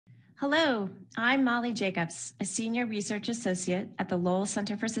Hello, I'm Molly Jacobs, a Senior Research Associate at the Lowell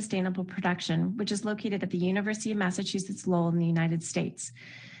Center for Sustainable Production, which is located at the University of Massachusetts Lowell in the United States.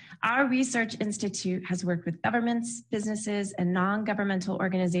 Our research institute has worked with governments, businesses, and non-governmental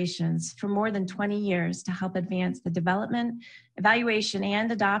organizations for more than 20 years to help advance the development, evaluation,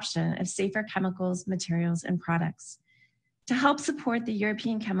 and adoption of safer chemicals, materials, and products. To help support the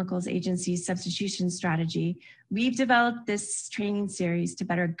European Chemicals Agency's substitution strategy, we've developed this training series to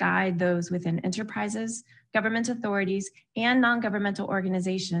better guide those within enterprises, government authorities, and non-governmental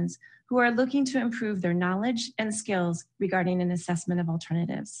organizations who are looking to improve their knowledge and skills regarding an assessment of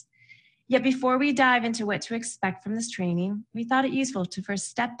alternatives. Yet before we dive into what to expect from this training, we thought it useful to first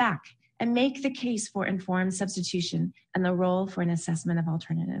step back and make the case for informed substitution and the role for an assessment of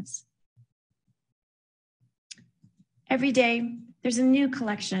alternatives. Every day, there's a new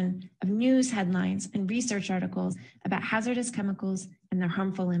collection of news headlines and research articles about hazardous chemicals and their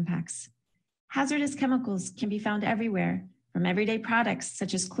harmful impacts. Hazardous chemicals can be found everywhere, from everyday products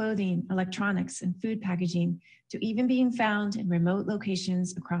such as clothing, electronics, and food packaging, to even being found in remote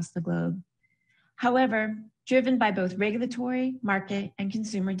locations across the globe. However, driven by both regulatory, market, and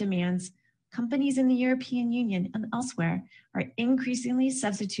consumer demands, companies in the European Union and elsewhere are increasingly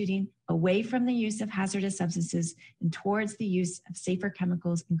substituting away from the use of hazardous substances and towards the use of safer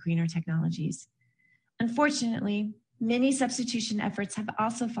chemicals and greener technologies. Unfortunately, many substitution efforts have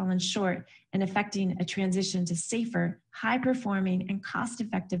also fallen short in effecting a transition to safer, high-performing, and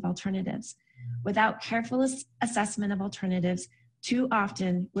cost-effective alternatives. Without careful assessment of alternatives, too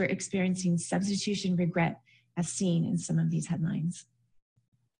often we're experiencing substitution regret, as seen in some of these headlines.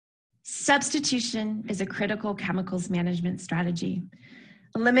 Substitution is a critical chemicals management strategy.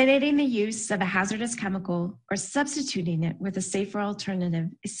 Eliminating the use of a hazardous chemical or substituting it with a safer alternative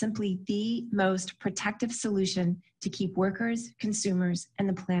is simply the most protective solution to keep workers, consumers, and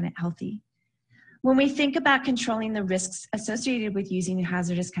the planet healthy. When we think about controlling the risks associated with using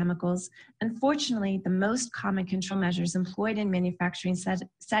hazardous chemicals, unfortunately, the most common control measures employed in manufacturing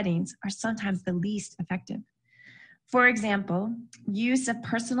settings are sometimes the least effective. For example, use of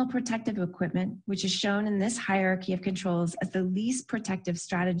personal protective equipment, which is shown in this hierarchy of controls as the least protective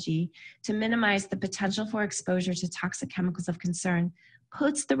strategy to minimize the potential for exposure to toxic chemicals of concern,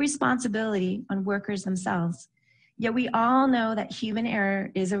 puts the responsibility on workers themselves. Yet we all know that human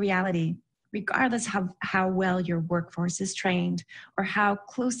error is a reality, regardless of how well your workforce is trained or how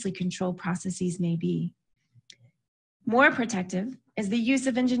closely controlled processes may be. More protective is the use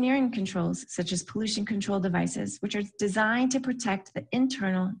of engineering controls, such as pollution control devices, which are designed to protect the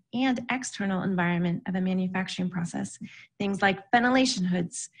internal and external environment of a manufacturing process. Things like ventilation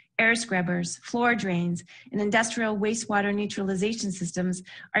hoods, air scrubbers, floor drains, and industrial wastewater neutralization systems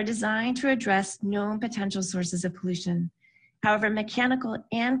are designed to address known potential sources of pollution. However, mechanical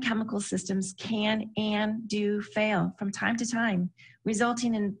and chemical systems can and do fail from time to time,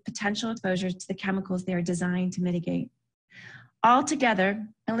 resulting in potential exposure to the chemicals they are designed to mitigate. Altogether,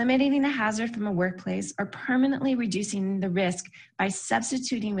 eliminating a hazard from a workplace or permanently reducing the risk by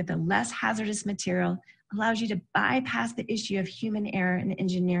substituting with a less hazardous material allows you to bypass the issue of human error and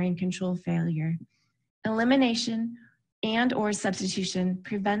engineering control failure. Elimination and/or substitution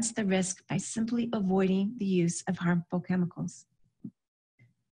prevents the risk by simply avoiding the use of harmful chemicals.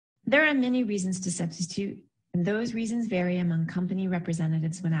 There are many reasons to substitute, and those reasons vary among company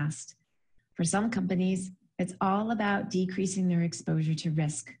representatives when asked. For some companies, it's all about decreasing their exposure to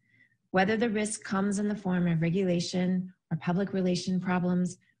risk, whether the risk comes in the form of regulation or public relation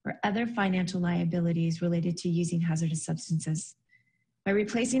problems or other financial liabilities related to using hazardous substances. By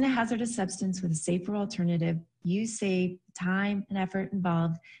replacing a hazardous substance with a safer alternative, you save time and effort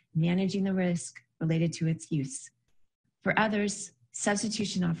involved in managing the risk related to its use. For others,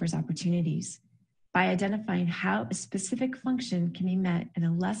 substitution offers opportunities. By identifying how a specific function can be met in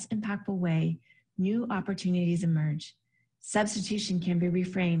a less impactful way, new opportunities emerge. Substitution can be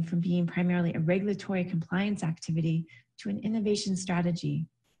reframed from being primarily a regulatory compliance activity to an innovation strategy.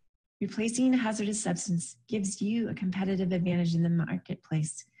 Replacing a hazardous substance gives you a competitive advantage in the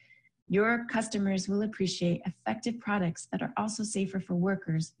marketplace. Your customers will appreciate effective products that are also safer for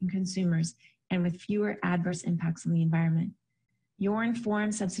workers and consumers and with fewer adverse impacts on the environment. Your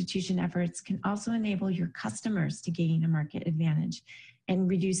informed substitution efforts can also enable your customers to gain a market advantage and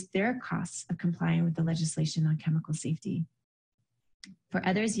reduce their costs of complying with the legislation on chemical safety. For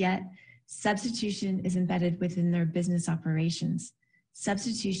others yet, substitution is embedded within their business operations.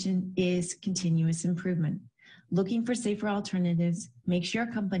 Substitution is continuous improvement. Looking for safer alternatives makes your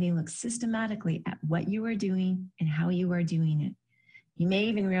company look systematically at what you are doing and how you are doing it. You may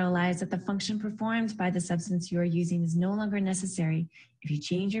even realize that the function performed by the substance you are using is no longer necessary if you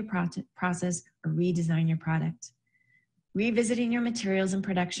change your process or redesign your product. Revisiting your materials and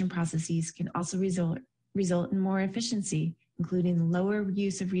production processes can also result in more efficiency, including the lower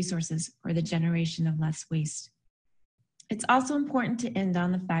use of resources or the generation of less waste. It's also important to end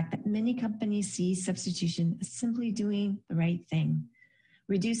on the fact that many companies see substitution as simply doing the right thing.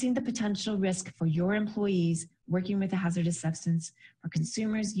 Reducing the potential risk for your employees working with a hazardous substance, for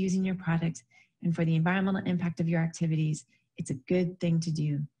consumers using your product, and for the environmental impact of your activities, it's a good thing to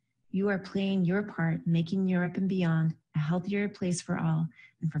do. You are playing your part, making Europe and beyond a healthier place for all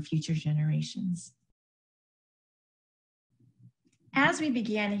and for future generations. As we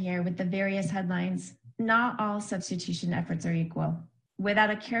began here with the various headlines, not all substitution efforts are equal. Without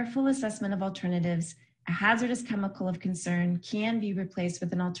a careful assessment of alternatives, a hazardous chemical of concern can be replaced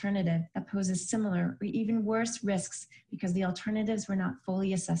with an alternative that poses similar or even worse risks because the alternatives were not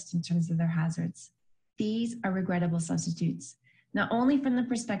fully assessed in terms of their hazards. These are regrettable substitutes, not only from the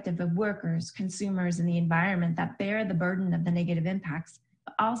perspective of workers, consumers, and the environment that bear the burden of the negative impacts,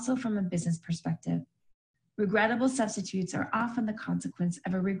 but also from a business perspective. Regrettable substitutes are often the consequence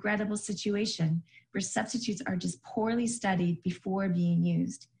of a regrettable situation where substitutes are just poorly studied before being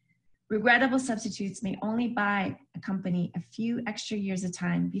used. Regrettable substitutes may only buy a company a few extra years of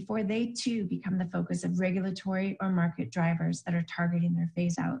time before they too become the focus of regulatory or market drivers that are targeting their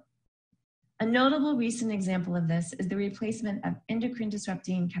phase out. A notable recent example of this is the replacement of endocrine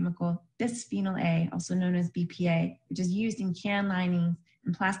disrupting chemical bisphenol A, also known as BPA, which is used in can linings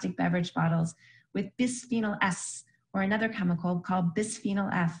and plastic beverage bottles, with bisphenol S, or another chemical called bisphenol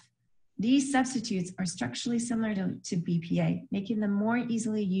F. These substitutes are structurally similar to BPA, making them more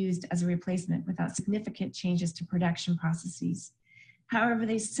easily used as a replacement without significant changes to production processes. However,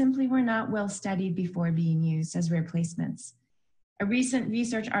 they simply were not well studied before being used as replacements. A recent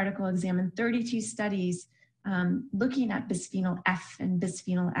research article examined 32 studies looking at bisphenol F and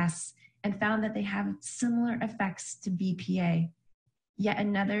bisphenol S and found that they have similar effects to BPA. Yet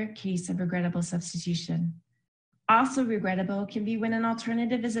another case of regrettable substitution. Also regrettable can be when an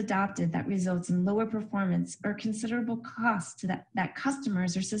alternative is adopted that results in lower performance or considerable cost that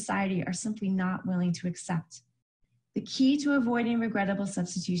customers or society are simply not willing to accept. The key to avoiding regrettable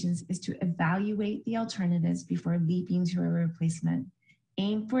substitutions is to evaluate the alternatives before leaping to a replacement.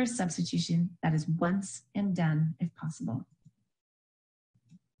 Aim for a substitution that is once and done if possible.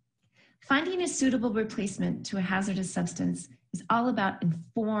 Finding a suitable replacement to a hazardous substance is all about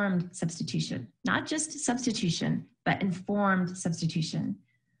informed substitution, not just substitution, but informed substitution.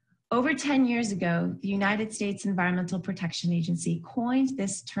 Over 10 years ago, the United States Environmental Protection Agency coined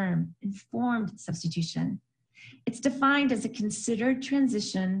this term, informed substitution. It's defined as a considered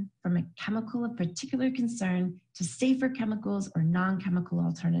transition from a chemical of particular concern to safer chemicals or non-chemical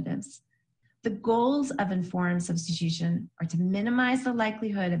alternatives. The goals of informed substitution are to minimize the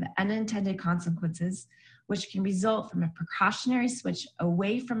likelihood of unintended consequences, which can result from a precautionary switch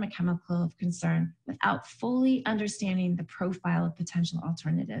away from a chemical of concern without fully understanding the profile of potential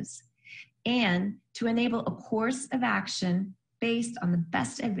alternatives, and to enable a course of action based on the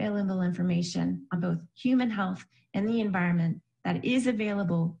best available information on both human health and the environment that is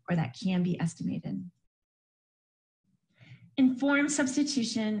available or that can be estimated. Informed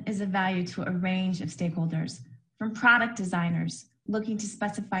substitution is of value to a range of stakeholders, from product designers looking to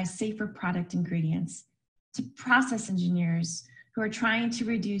specify safer product ingredients, to process engineers who are trying to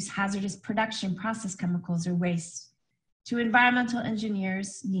reduce hazardous production process chemicals or waste, to environmental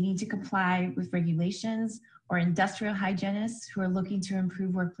engineers needing to comply with regulations, or industrial hygienists who are looking to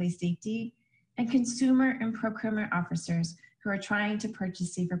improve workplace safety, and consumer and procurement officers who are trying to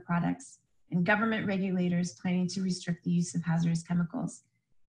purchase safer products, and government regulators planning to restrict the use of hazardous chemicals.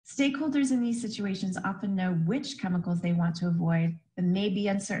 Stakeholders in these situations often know which chemicals they want to avoid, but may be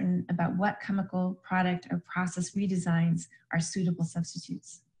uncertain about what chemical, product, or process redesigns are suitable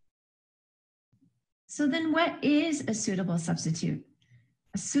substitutes. So then what is a suitable substitute?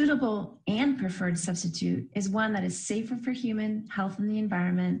 A suitable and preferred substitute is one that is safer for human health and the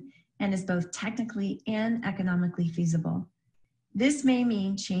environment and is both technically and economically feasible. This may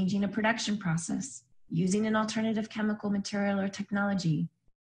mean changing a production process, using an alternative chemical material or technology,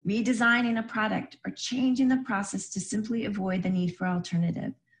 redesigning a product, or changing the process to simply avoid the need for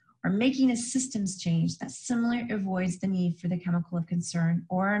alternative, or making a systems change that similarly avoids the need for the chemical of concern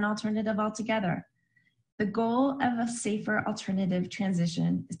or an alternative altogether. The goal of a safer alternative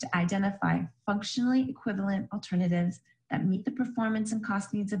transition is to identify functionally equivalent alternatives that meet the performance and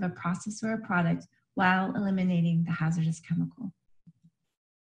cost needs of a process or a product while eliminating the hazardous chemical.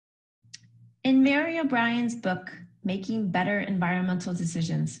 In Mary O'Brien's book, making better environmental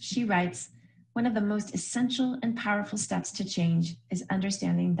decisions. She writes, one of the most essential and powerful steps to change is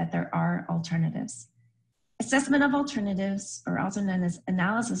understanding that there are alternatives. Assessment of alternatives, or also known as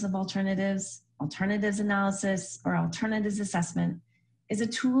analysis of alternatives, alternatives analysis, or alternatives assessment, is a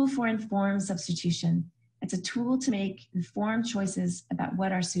tool for informed substitution. It's a tool to make informed choices about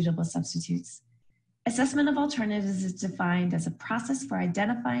what are suitable substitutes. Assessment of alternatives is defined as a process for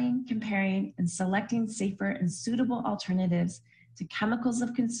identifying, comparing, and selecting safer and suitable alternatives to chemicals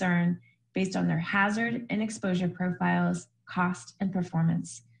of concern based on their hazard and exposure profiles, cost, and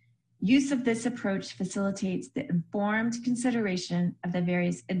performance. Use of this approach facilitates the informed consideration of the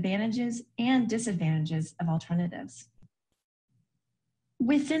various advantages and disadvantages of alternatives.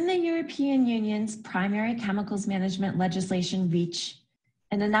 Within the European Union's primary chemicals management legislation, REACH,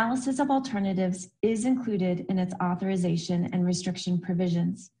 an analysis of alternatives is included in its authorization and restriction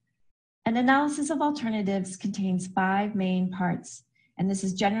provisions. An analysis of alternatives contains 5 main parts, and this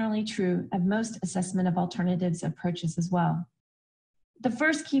is generally true of most assessment of alternatives approaches as well. The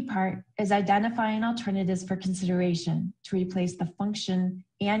first key part is identifying alternatives for consideration to replace the function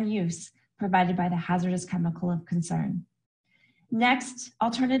and use provided by the hazardous chemical of concern. Next,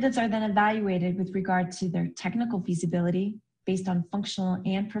 alternatives are then evaluated with regard to their technical feasibility based on functional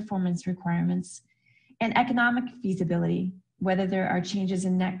and performance requirements, and economic feasibility, whether there are changes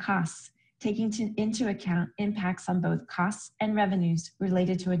in net costs, taking into account impacts on both costs and revenues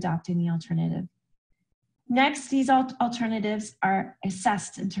related to adopting the alternative. Next, these alternatives are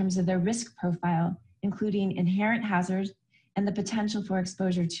assessed in terms of their risk profile, including inherent hazards and the potential for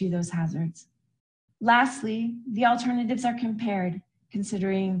exposure to those hazards. Lastly, the alternatives are compared,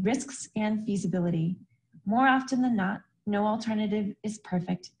 considering risks and feasibility. More often than not, no alternative is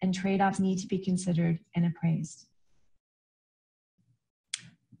perfect, and trade-offs need to be considered and appraised.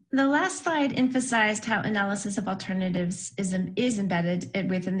 The last slide emphasized how analysis of alternatives is embedded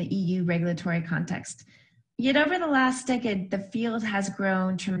within the EU regulatory context. Yet over the last decade, the field has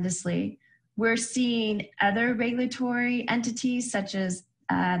grown tremendously. We're seeing other regulatory entities such as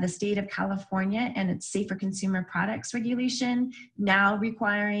the state of California and its Safer Consumer Products regulation now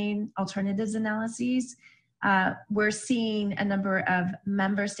requiring alternatives analyses. We're seeing a number of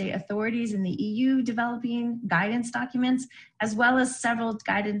member state authorities in the EU developing guidance documents, as well as several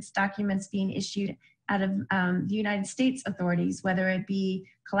guidance documents being issued out of the United States authorities, whether it be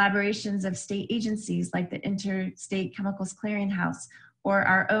collaborations of state agencies like the Interstate Chemicals Clearinghouse or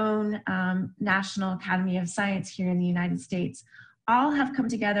our own National Academy of Science here in the United States. All have come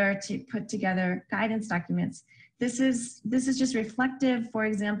together to put together guidance documents. This is just reflective, for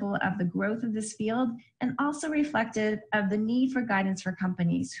example, of the growth of this field, and also reflective of the need for guidance for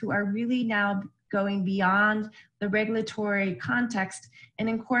companies who are really now going beyond the regulatory context and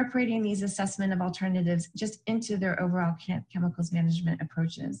incorporating these assessment of alternatives just into their overall chemicals management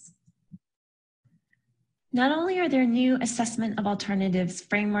approaches. Not only are there new assessment of alternatives,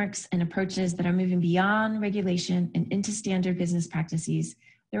 frameworks, and approaches that are moving beyond regulation and into standard business practices,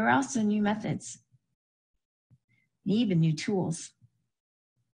 there are also new methods, and even new tools.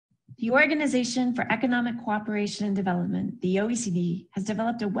 The Organization for Economic Cooperation and Development, the OECD, has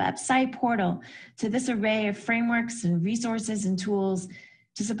developed a website portal to this array of frameworks and resources and tools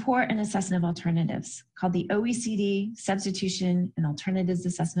to support an assessment of alternatives, called the OECD Substitution and Alternatives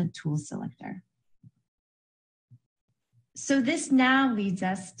Assessment Tools Selector. So this now leads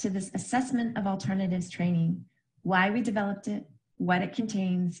us to this assessment of alternatives training, why we developed it, what it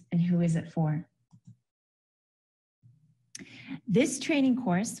contains, and who is it for. This training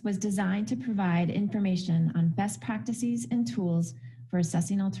course was designed to provide information on best practices and tools for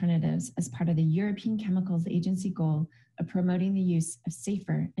assessing alternatives as part of the European Chemicals Agency goal of promoting the use of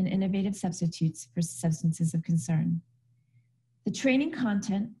safer and innovative substitutes for substances of concern. The training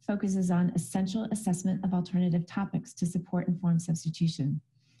content focuses on essential assessment of alternative topics to support informed substitution.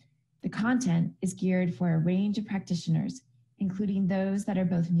 The content is geared for a range of practitioners, including those that are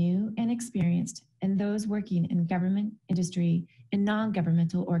both new and experienced, and those working in government, industry, and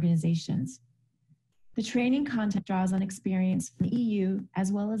non-governmental organizations. The training content draws on experience from the EU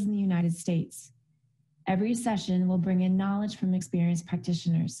as well as in the United States. Every session will bring in knowledge from experienced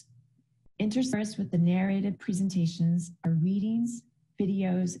practitioners. Interspersed with the narrated presentations are readings,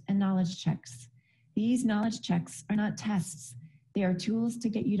 videos, and knowledge checks. These knowledge checks are not tests. They are tools to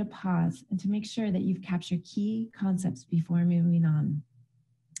get you to pause and to make sure that you've captured key concepts before moving on.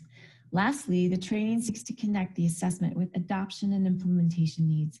 Lastly, the training seeks to connect the assessment with adoption and implementation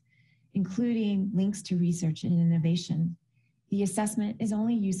needs, including links to research and innovation. The assessment is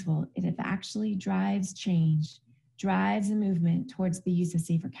only useful if it actually drives change, drives a movement towards the use of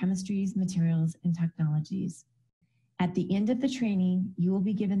safer chemistries, materials, and technologies. At the end of the training, you will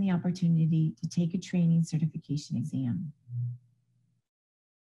be given the opportunity to take a training certification exam.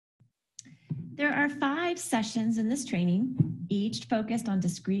 There are 5 sessions in this training, each focused on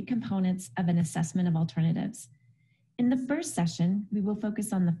discrete components of an assessment of alternatives. In the first session, we will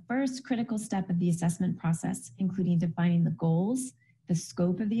focus on the first critical step of the assessment process, including defining the goals, the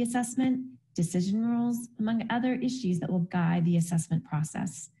scope of the assessment, decision rules, among other issues that will guide the assessment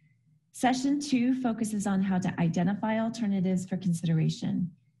process. Session 2 focuses on how to identify alternatives for consideration.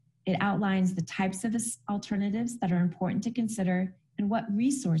 It outlines the types of alternatives that are important to consider and what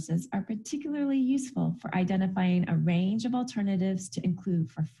resources are particularly useful for identifying a range of alternatives to include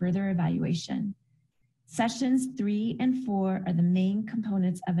for further evaluation. Sessions 3 and 4 are the main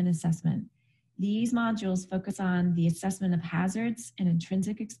components of an assessment. These modules focus on the assessment of hazards and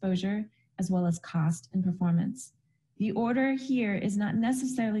intrinsic exposure, as well as cost and performance. The order here is not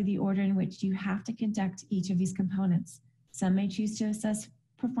necessarily the order in which you have to conduct each of these components. Some may choose to assess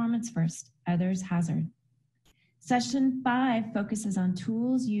performance first, others hazard. Session 5 focuses on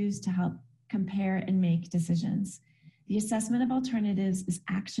tools used to help compare and make decisions. The assessment of alternatives is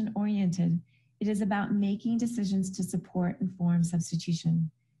action-oriented. It is about making decisions to support and inform substitution.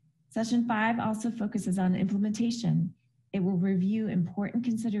 Session 5 also focuses on implementation. It will review important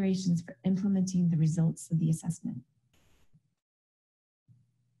considerations for implementing the results of the assessment.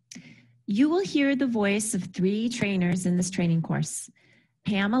 You will hear the voice of 3 trainers in this training course.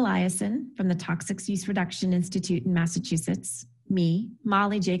 Pam Eliason from the Toxics Use Reduction Institute in Massachusetts, me,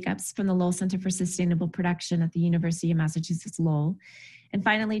 Molly Jacobs from the Lowell Center for Sustainable Production at the University of Massachusetts Lowell, and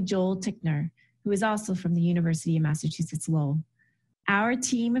finally Joel Tickner, who is also from the University of Massachusetts Lowell. Our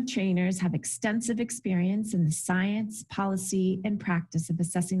team of trainers have extensive experience in the science, policy, and practice of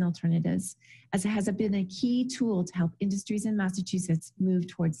assessing alternatives, as it has been a key tool to help industries in Massachusetts move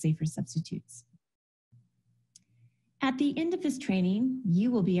towards safer substitutes. At the end of this training, you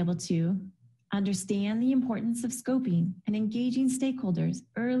will be able to understand the importance of scoping and engaging stakeholders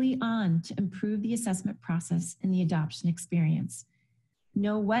early on to improve the assessment process and the adoption experience.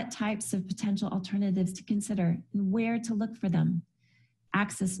 Know what types of potential alternatives to consider and where to look for them.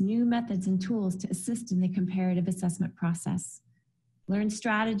 Access new methods and tools to assist in the comparative assessment process. Learn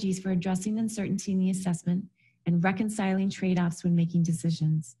strategies for addressing uncertainty in the assessment and reconciling trade-offs when making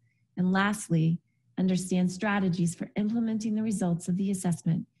decisions. And lastly, understand strategies for implementing the results of the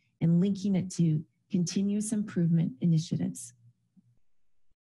assessment and linking it to continuous improvement initiatives.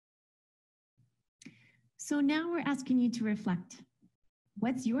 So now we're asking you to reflect.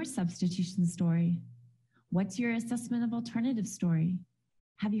 What's your substitution story? What's your assessment of alternative story?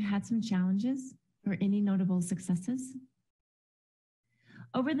 Have you had some challenges or any notable successes?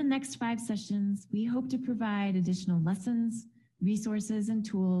 Over the next 5 sessions, we hope to provide additional lessons, resources, and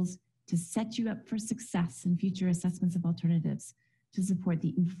tools to set you up for success in future assessments of alternatives to support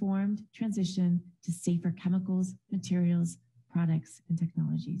the informed transition to safer chemicals, materials, products, and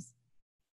technologies.